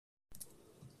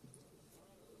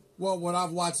Well, what I've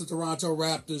watched the Toronto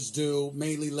Raptors do,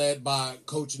 mainly led by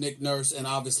Coach Nick Nurse and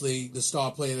obviously the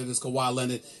star player that is Kawhi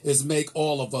Leonard, is make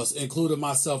all of us, including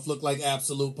myself, look like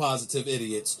absolute positive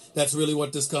idiots. That's really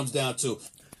what this comes down to.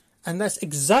 And that's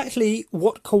exactly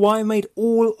what Kawhi made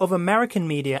all of American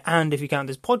media, and if you count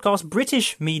this podcast,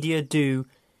 British media do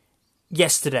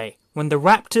yesterday. When the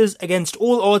Raptors, against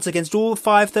all odds, against all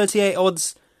 538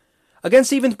 odds,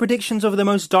 against even the predictions of the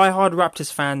most diehard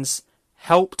Raptors fans,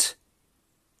 helped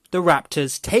the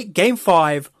Raptors take Game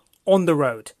 5 on the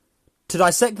road. To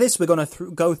dissect this, we're going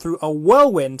to go through a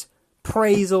whirlwind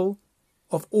appraisal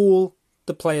of all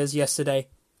the players yesterday.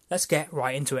 Let's get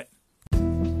right into it.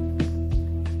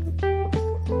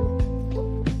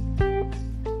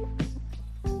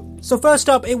 So first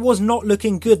up, it was not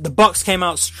looking good. The Bucks came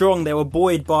out strong. They were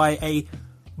buoyed by a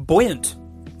buoyant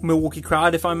Milwaukee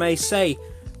crowd, if I may say.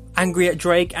 Angry at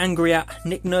Drake, angry at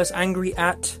Nick Nurse, angry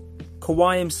at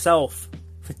Kawhi himself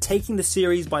for taking the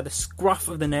series by the scruff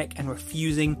of the neck and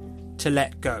refusing to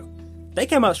let go. They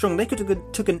came out strong. They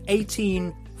took an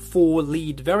 18-4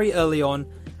 lead very early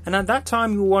on, and at that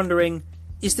time you were wondering,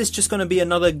 is this just going to be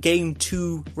another Game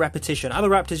 2 repetition? Are the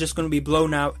Raptors just going to be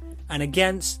blown out and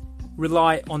against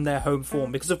rely on their home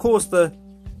form? Because of course the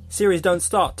series don't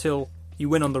start till you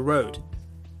win on the road.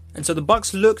 And so the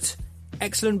Bucks looked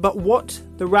excellent, but what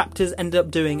the Raptors ended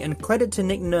up doing, and credit to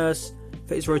Nick Nurse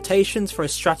for his rotations, for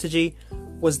his strategy,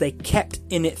 was they kept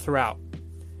in it throughout.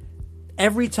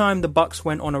 Every time the Bucks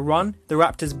went on a run, the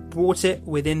Raptors brought it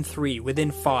within 3, within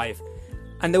 5.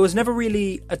 And there was never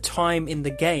really a time in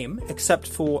the game, except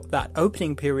for that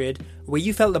opening period, where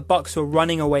you felt the Bucks were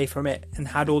running away from it and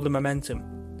had all the momentum.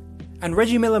 And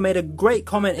Reggie Miller made a great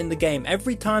comment in the game.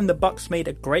 Every time the Bucks made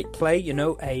a great play,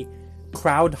 a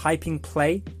crowd hyping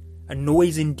play, a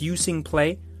noise-inducing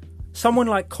play, someone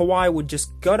like Kawhi would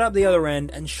just go up the other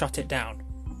end and shut it down.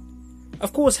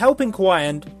 Of course, helping Kawhi,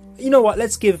 and you know what,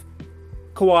 let's give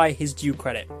Kawhi his due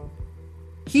credit.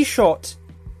 He shot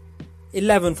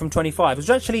 11 from 25. It was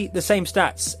actually the same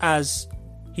stats as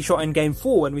he shot in Game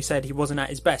 4 when we said he wasn't at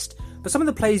his best. But some of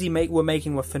the plays he were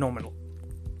making were phenomenal.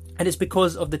 And it's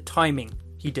because of the timing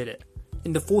he did it.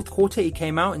 In the fourth quarter, he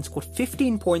came out and scored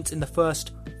 15 points in the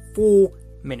first 4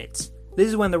 minutes. This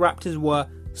is when the Raptors were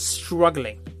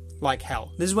struggling like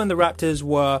hell. This is when the Raptors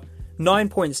were 9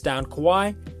 points down.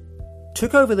 Kawhi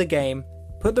took over the game,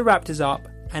 put the Raptors up,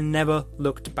 and never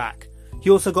looked back. He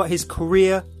also got his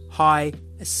career high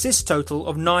assist total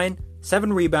of 9,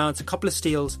 7 rebounds, a couple of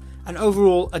steals, and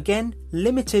overall, again,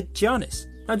 limited Giannis.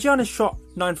 Now, Giannis shot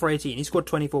 9 for 18. He scored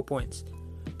 24 points.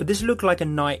 But this looked like a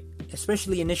night,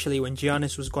 especially initially, when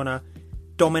Giannis was going to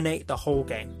dominate the whole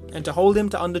game. And to hold him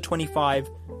to under 25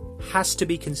 has to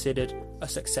be considered a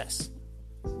success.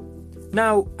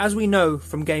 Now, as we know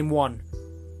from Game 1,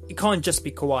 it can't just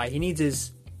be Kawhi. He needs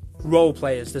his role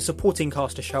players, the supporting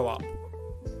cast, to show up.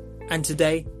 And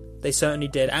today, they certainly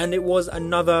did. And it was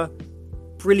another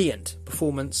brilliant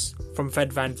performance from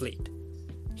Fred VanVleet.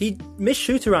 He missed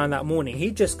shoot-around that morning.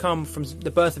 He'd just come from the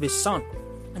birth of his son.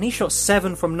 And he shot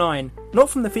 7 from 9, not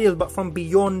from the field, but from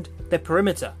beyond the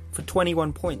perimeter for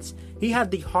 21 points. He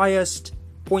had the highest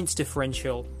points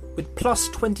differential with plus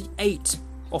 28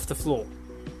 off the floor.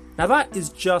 Now that is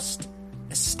just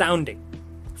astounding.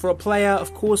 For a player,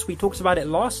 of course, we talked about it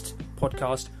last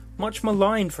podcast, much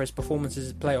maligned for his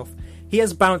performances in playoff. He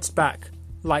has bounced back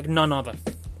like none other.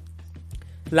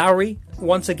 Lowry,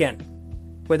 once again,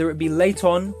 whether it be late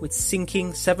on with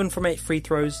sinking 7 from 8 free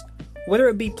throws, whether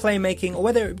it be playmaking, or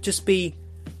whether it just be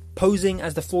posing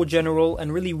as the floor general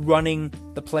and really running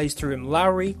the plays through him.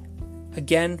 Lowry,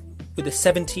 again, with a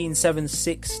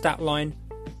 17-7-6 stat line,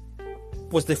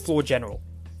 was the floor general.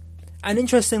 And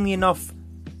interestingly enough,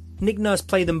 Nick Nurse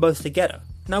played them both together.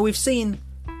 Now, we've seen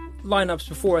lineups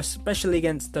before, especially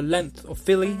against the length of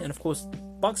Philly, and of course,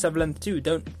 Bucks have length too,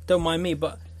 don't mind me,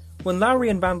 but when Lowry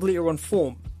and VanVleet are on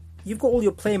form, you've got all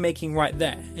your playmaking right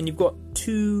there, and you've got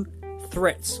 2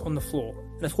 threats on the floor.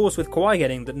 And of course, with Kawhi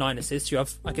getting the 9 assists, you have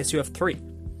 3.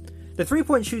 The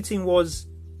 3-point shooting was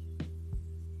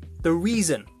the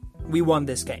reason we won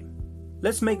this game.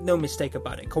 Let's make no mistake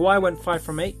about it. Kawhi went 5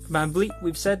 from 8. VanVleet,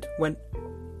 we've said, went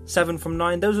 7 from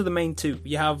 9. Those are the main 2.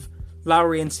 You have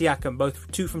Lowry and Siakam,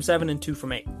 both 2 from 7 and 2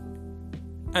 from 8.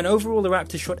 And overall, the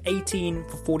Raptors shot 18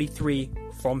 for 43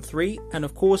 from 3. And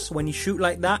of course, when you shoot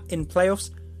like that in playoffs,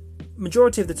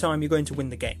 majority of the time you're going to win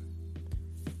the game.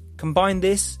 Combine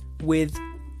this with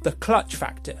the clutch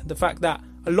factor, the fact that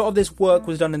a lot of this work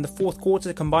was done in the fourth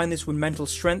quarter. Combine this with mental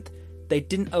strength. They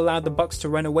didn't allow the Bucks to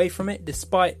run away from it,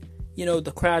 despite,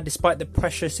 the crowd, despite the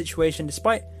pressure situation,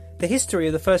 despite the history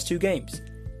of the first 2 games.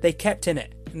 They kept in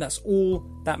it, and that's all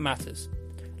that matters.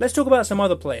 Let's talk about some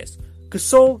other players.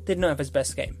 Gasol did not have his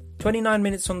best game. 29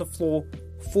 minutes on the floor,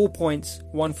 4 points,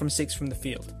 1 from 6 from the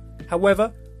field.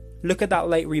 However, look at that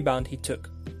late rebound he took.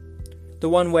 The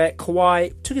one where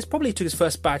Kawhi probably took his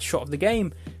first bad shot of the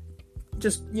game,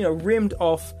 just, rimmed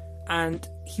off, and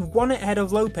he won it ahead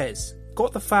of Lopez,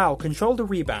 got the foul, controlled the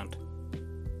rebound,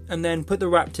 and then put the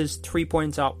Raptors 3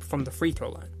 points up from the free throw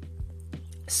line.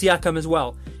 Siakam as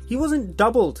well. He wasn't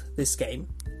doubled this game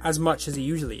as much as he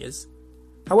usually is.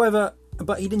 However,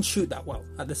 but he didn't shoot that well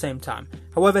at the same time.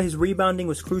 However, his rebounding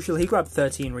was crucial. He grabbed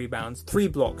 13 rebounds, 3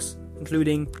 blocks,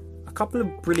 including a couple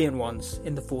of brilliant ones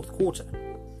in the fourth quarter.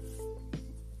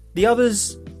 The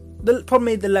others,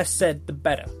 probably the less said, the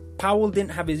better. Powell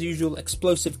didn't have his usual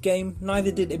explosive game,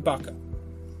 neither did Ibaka.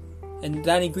 And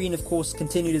Danny Green, of course,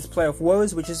 continued his playoff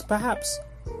woes, which is perhaps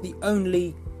the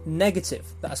only negative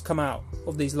that has come out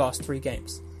of these last 3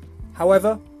 games.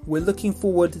 However, we're looking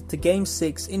forward to Game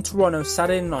 6 in Toronto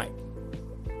Saturday night.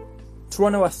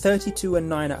 Toronto are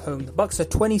 32-9 at home. The Bucks are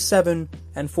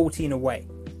 27-14 away.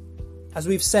 As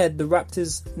we've said, the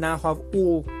Raptors now have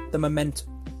all the momentum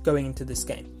going into this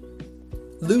game.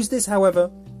 Lose this,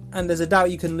 however, and there's a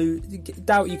doubt you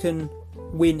can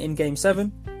win in Game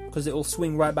 7 because it will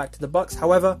swing right back to the Bucks.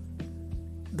 However,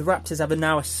 the Raptors have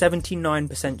now a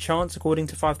 79% chance, according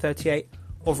to 538,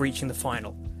 of reaching the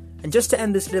final. And just to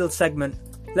end this little segment,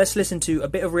 let's listen to a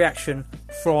bit of reaction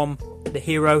from the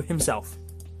hero himself.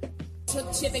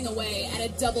 Took chipping away at a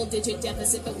double-digit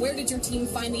deficit, but where did your team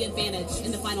find the advantage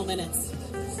in the final minutes?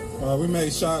 We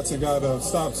made shots and got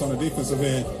stops on the defensive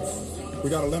end. We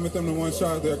got to limit them to one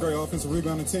shot. They're a great offensive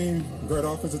rebounding team, great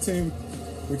offensive team.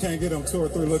 We can't get them 2 or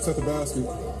 3 looks at the basket.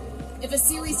 If a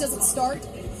series doesn't start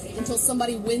until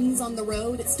somebody wins on the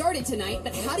road, it started tonight,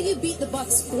 but how do you beat the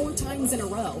Bucks 4 times in a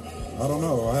row? I don't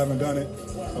know. I haven't done it.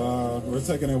 We're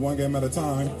taking it one game at a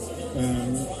time,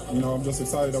 and I'm just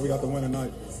excited that we got the win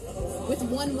tonight. With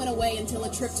 1 win away until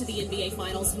a trip to the NBA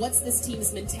Finals, what's this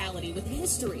team's mentality with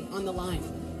history on the line?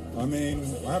 I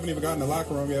haven't even gotten in the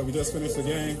locker room yet. We just finished the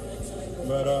game.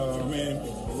 But,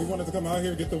 we wanted to come out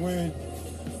here, get the win.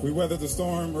 We weathered the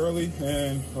storm early,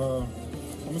 and I'm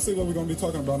going to see what we're going to be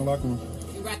talking about in the locker room.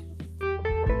 Right.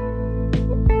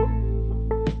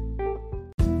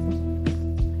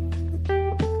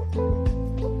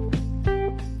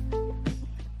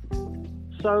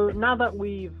 So now that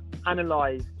we've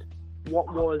analysed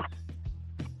what was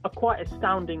a quite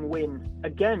astounding win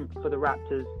again for the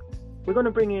Raptors, we're going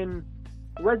to bring in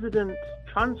resident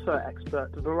transfer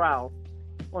expert Viral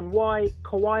on why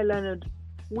Kawhi Leonard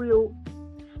will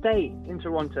stay in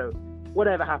Toronto,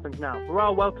 whatever happens now.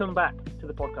 Viral, welcome back to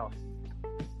the podcast.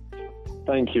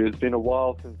 Thank you. It's been a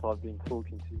while since I've been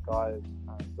talking to you guys,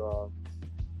 and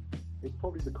it's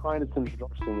probably the kindest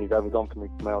introduction you've ever done for me,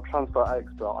 male transfer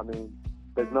expert.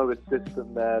 There's no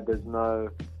assistant there. There's no,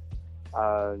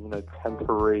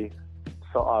 temporary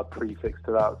prefix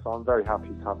to that. So I'm very happy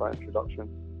to have that introduction.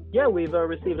 Yeah, we've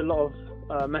received a lot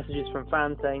of messages from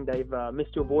fans saying they've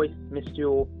missed your voice, missed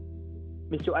your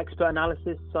expert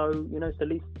analysis. So it's the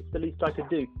least I could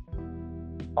do.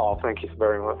 Oh, thank you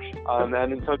very much.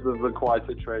 And in terms of the Kawhi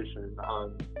situation,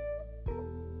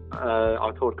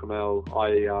 I told Kamel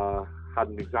I had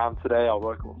an exam today. I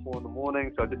woke up at 4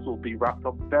 a.m, so this will be wrapped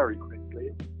up very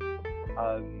quickly.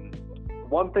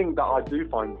 One thing that I do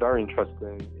find very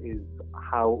interesting is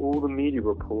how all the media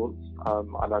reports,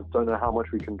 and I don't know how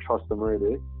much we can trust them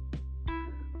really,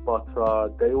 but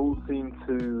they all seem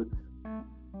to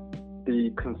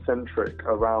be concentric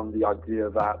around the idea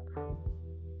that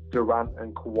Durant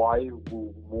and Kawhi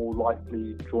will more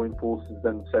likely join forces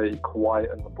than, say,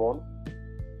 Kawhi and LeBron,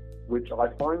 which I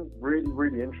find really,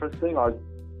 really interesting.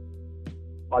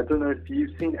 I don't know if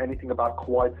you've seen anything about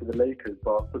Kawhi to the Lakers,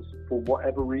 but for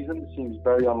whatever reason, it seems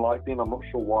very unlikely, and I'm not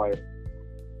sure why.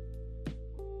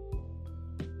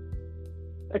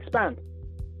 Expand.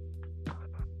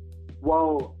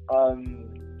 Well,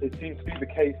 it seems to be the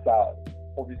case that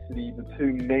obviously the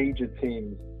 2 major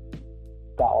teams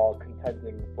that are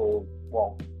contending for,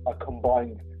 a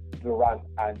combined Durant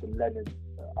and Leonard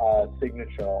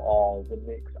signature are the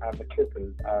Knicks and the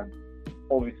Clippers, and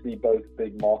obviously both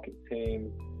big market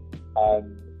teams.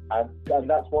 And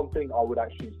that's one thing I would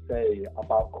actually say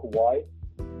about Kawhi.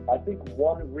 I think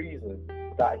one reason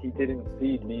that he didn't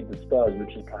leave the Spurs,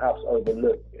 which is perhaps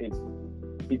overlooked, is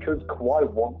because Kawhi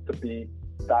wants to be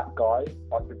that guy,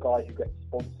 like the guy who gets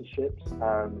sponsorships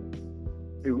and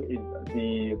who is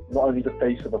not only the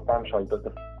face of a franchise, but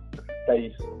the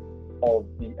face of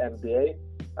the NBA.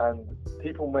 And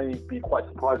people may be quite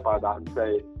surprised by that and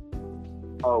say,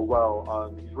 oh,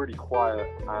 well, he's really quiet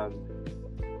and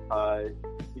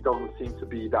he he doesn't seem to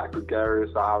be that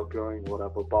gregarious or outgoing,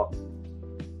 whatever. But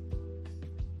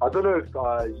I don't know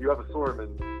if you ever saw him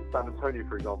in San Antonio,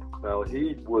 for example, Camille.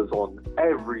 He was on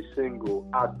every single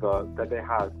advert that they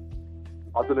had.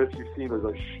 I don't know if you've seen those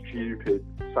like stupid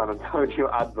San Antonio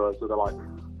adverts where they're like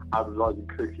advertising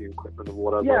cooking equipment or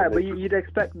whatever. Yeah, but you'd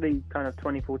expect the kind of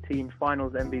 2014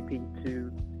 Finals MVP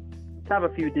to have a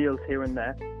few deals here and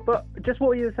there. But just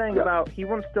what you were saying about he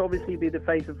wants to obviously be the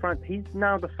face of France. He's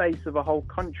now the face of a whole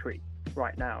country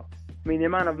right now. I mean, the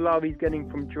amount of love he's getting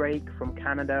from Drake, from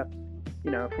Canada,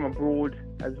 from abroad,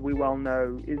 as we well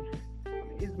know, is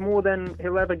more than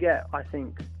he'll ever get, I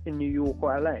think, in New York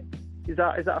or LA. Is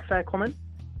that a fair comment?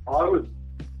 I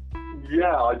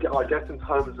guess in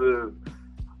terms of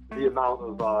the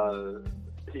amount of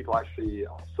people actually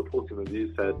supporting him, as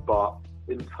you said, but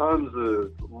in terms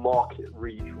of market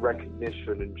reach,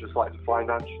 recognition, and just like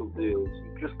financial deals,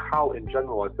 just clout in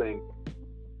general, I think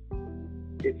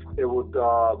it would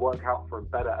work out for him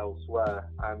better elsewhere.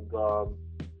 And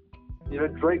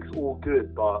Drake's all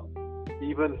good, but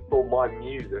even for my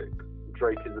music,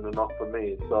 Drake isn't enough for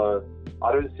me. So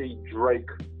I don't see Drake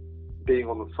being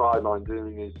on the sideline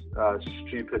doing his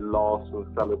stupid laughs or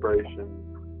celebration.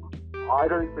 I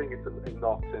don't think it's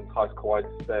enough to entice Kawhi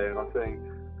to stay, and I think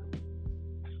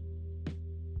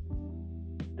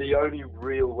the only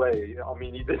real way, I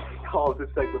mean, he did start this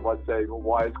segment by saying, well,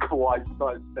 why is Kawhi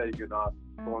staying in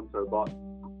Toronto? But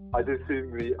I do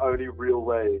think the only real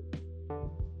way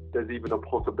there's even a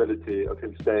possibility of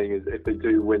him staying is if they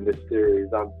do win this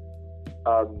series. And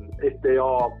if they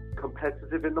are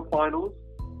competitive in the finals,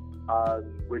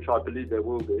 which I believe they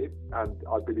will be, and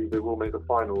I believe they will make the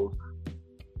finals,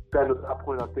 then at that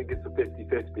point I think it's a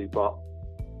 50-50. But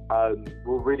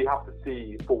we'll really have to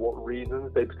see for what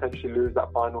reasons they potentially lose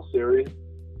that final series.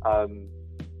 I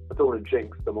don't want to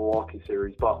jinx the Milwaukee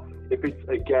series, but if it's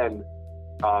again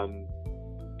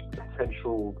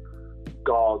potential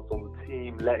guards on the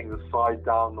team letting the side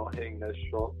down, not hitting their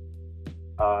shots,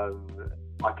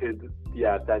 I could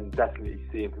then definitely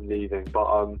see him leaving. But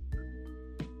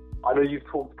I know you've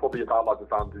talked probably about like the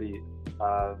Van Vliet,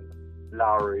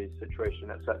 Lowry situation,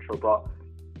 etc. But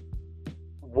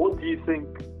what do you think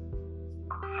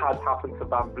has happened to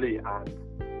Van Vliet? And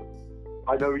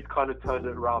I know he's kind of turned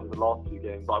it around in the last two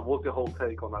games, but what's your whole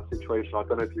take on that situation? I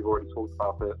don't know if you've already talked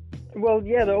about it. Well,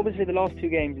 yeah, obviously the last two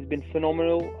games has been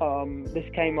phenomenal. This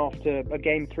came after a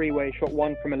game 3 where he shot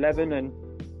 1 from 11, and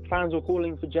fans were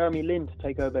calling for Jeremy Lin to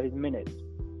take over his minutes.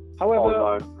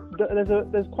 However,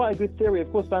 there's quite a good theory.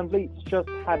 Of course, Van Vliet's just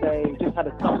had a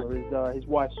son, or his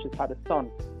wife's just had a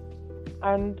son,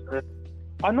 and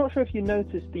I'm not sure if you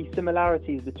noticed the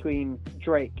similarities between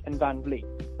Drake and Van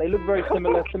Vliet. They look very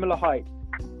similar height,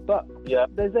 but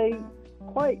there's a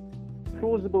quite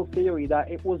plausible theory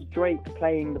that it was Drake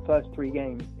playing the first 3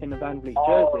 games in a Van Vliet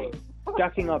jersey,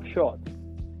 jacking up shots,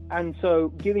 and so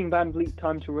giving Van Vliet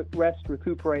time to rest,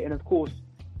 recuperate, and of course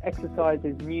exercise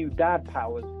his new dad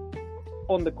powers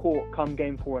on the court come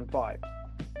game 4 and 5.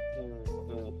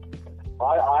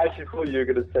 I actually thought you were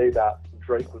going to say that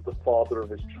Drake was the father of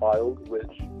his child,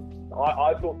 which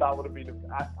I thought that would have been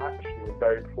actually a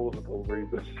very plausible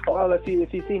reason. Well, if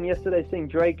you've seen yesterday's thing,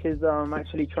 Drake is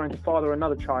actually trying to father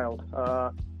another child,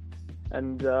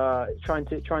 and trying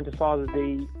to father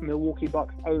the Milwaukee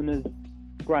Bucks owner's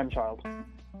grandchild.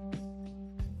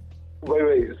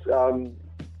 Wait,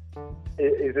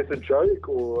 is this a joke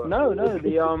or? No,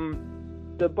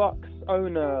 the Bucks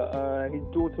owner, his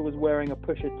daughter was wearing a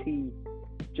Pusha T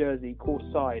jersey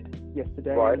courtside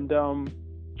yesterday, right. And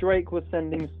Drake was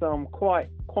sending some quite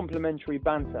complimentary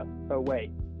banter her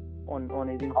way on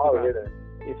his Instagram. Oh, really?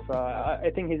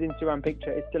 I think his Instagram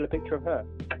picture is still a picture of her,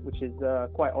 which is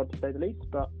quite odd to say the least.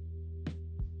 But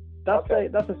that's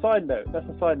a side note. That's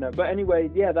a side note. But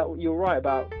anyway, yeah, you're right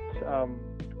about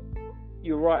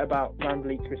Van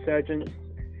Vliet's resurgence.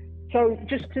 So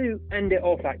just to end it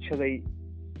off, actually,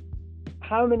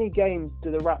 how many games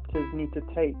do the Raptors need to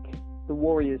take the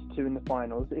Warriors to in the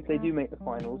finals, if they do make the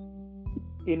finals,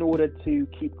 in order to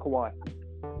keep Kawhi?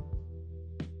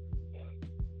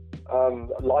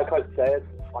 Like I said,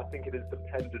 I think it is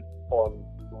dependent on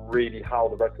really how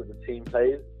the rest of the team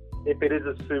plays. If it is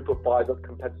a super five-up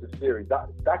competitive series,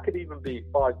 that could even be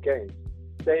 5 games.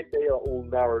 Say if they are all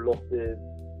narrow losses.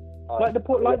 Like the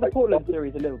Portland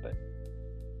series a little bit.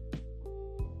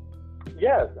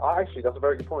 Yeah, actually, that's a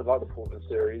very good point. Like the Portland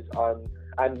series,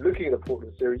 and looking at the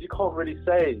Portland series, you can't really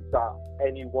say that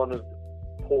any one of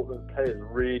Portland's players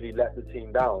really let the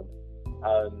team down.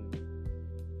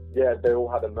 Yeah, they all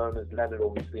had their moments. Leonard,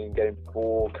 obviously, in Game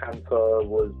 4. Kanter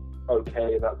was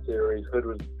okay in that series. Hood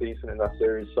was decent in that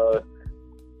series. So,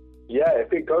 Yeah,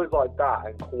 if it goes like that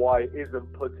and Kawhi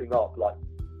isn't putting up like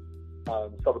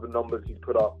some of the numbers he's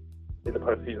put up in the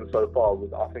postseason so far,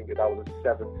 I think that was a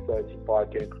 735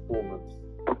 game performance.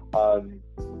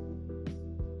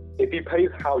 If he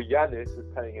plays how Giannis is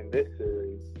playing in this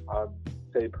series,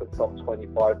 say he puts up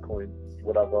 25 points,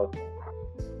 whatever,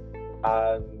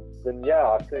 then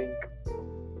yeah, I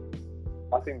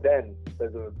think then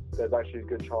there's actually a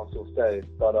good chance he'll stay.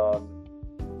 But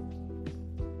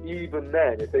even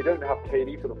then, if they don't have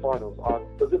KD for the finals,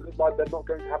 does it look like they're not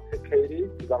going to have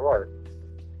KD? Is that right?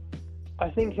 I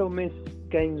think he'll miss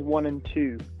games 1 and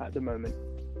 2 at the moment.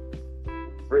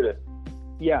 Really?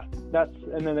 Yeah,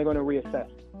 and then they're going to reassess.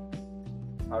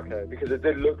 Okay, because it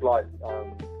did look like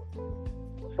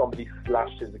somebody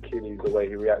slashed his Achilles the way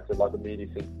he reacted, like the media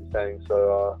seems to be saying.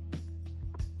 So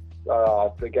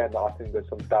again, I think there's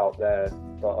some doubt there.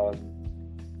 But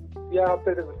yeah, I'd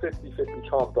say there's a 50-50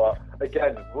 chance. But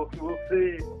again, we'll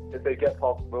see if they get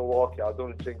past Milwaukee. I don't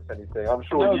want to jinx anything. I'm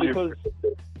sure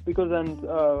because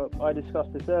I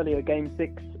discussed this earlier, Game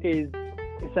 6 is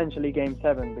essentially Game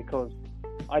 7, because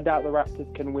I doubt the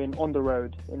Raptors can win on the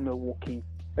road in Milwaukee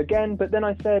again. But then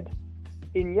I said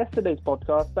in yesterday's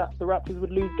podcast that the Raptors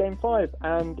would lose Game 5,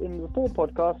 and in the full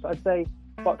podcast I say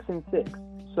Bucks in 6.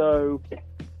 So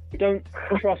don't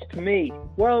trust me.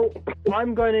 Well,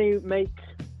 I'm going to make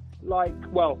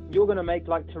you're going to make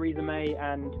like Theresa May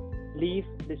and leave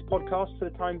this podcast for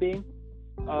the time being.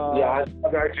 Yeah,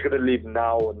 I'm actually going to leave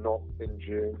now and not in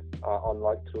June,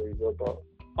 unlike Theresa. But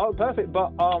oh, perfect.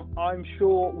 But I'm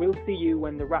sure we'll see you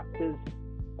when the Raptors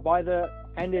have either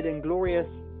ended in glorious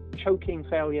choking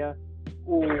failure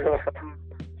or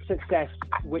success,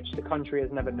 which the country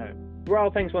has never known.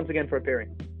 Raul, thanks once again for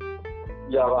appearing.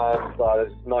 Yeah,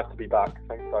 it's nice to be back.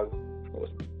 Thanks, guys.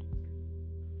 Awesome.